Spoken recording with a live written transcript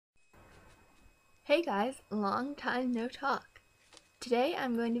Hey guys, long time no talk. Today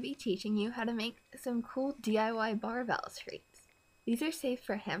I'm going to be teaching you how to make some cool DIY barbell treats. These are safe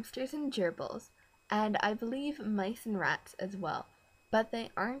for hamsters and gerbils, and I believe mice and rats as well, but they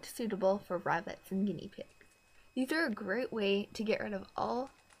aren't suitable for rabbits and guinea pigs. These are a great way to get rid of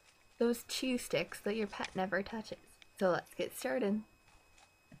all those chew sticks that your pet never touches. So let's get started.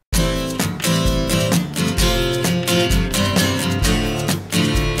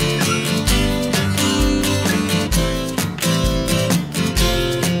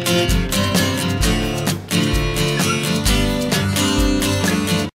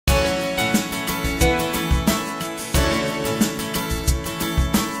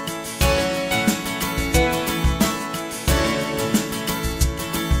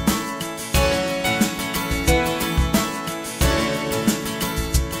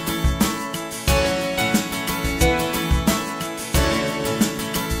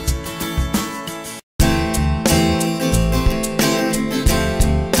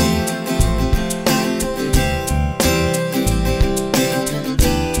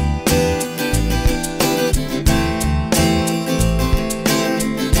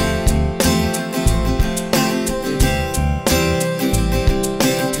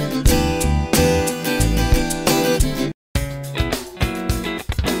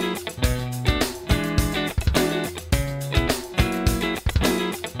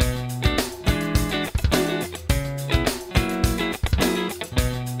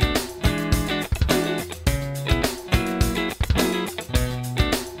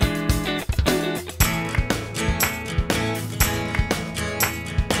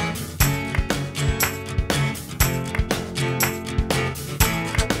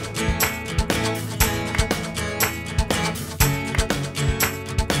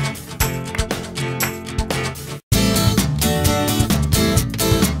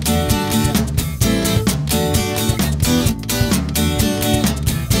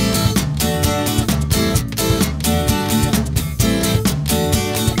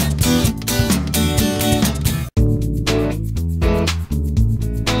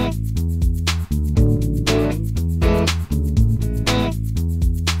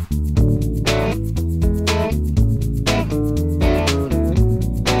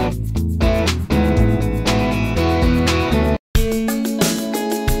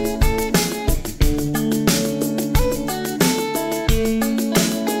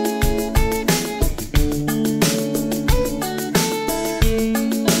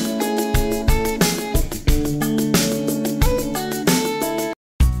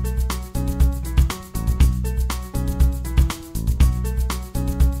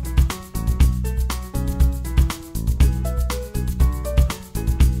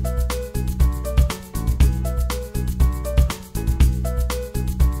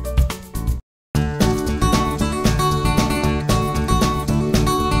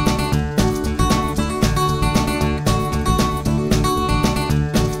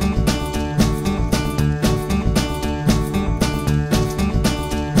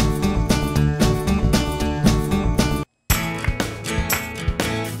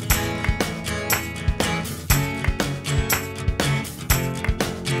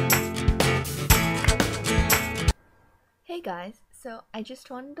 Hey guys, so I just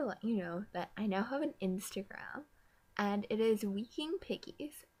wanted to let you know that I now have an Instagram, and it is Weeking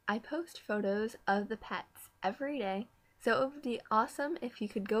Piggies. I post photos of the pets every day, so it would be awesome if you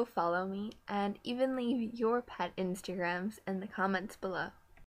could go follow me and even leave your pet Instagrams in the comments below.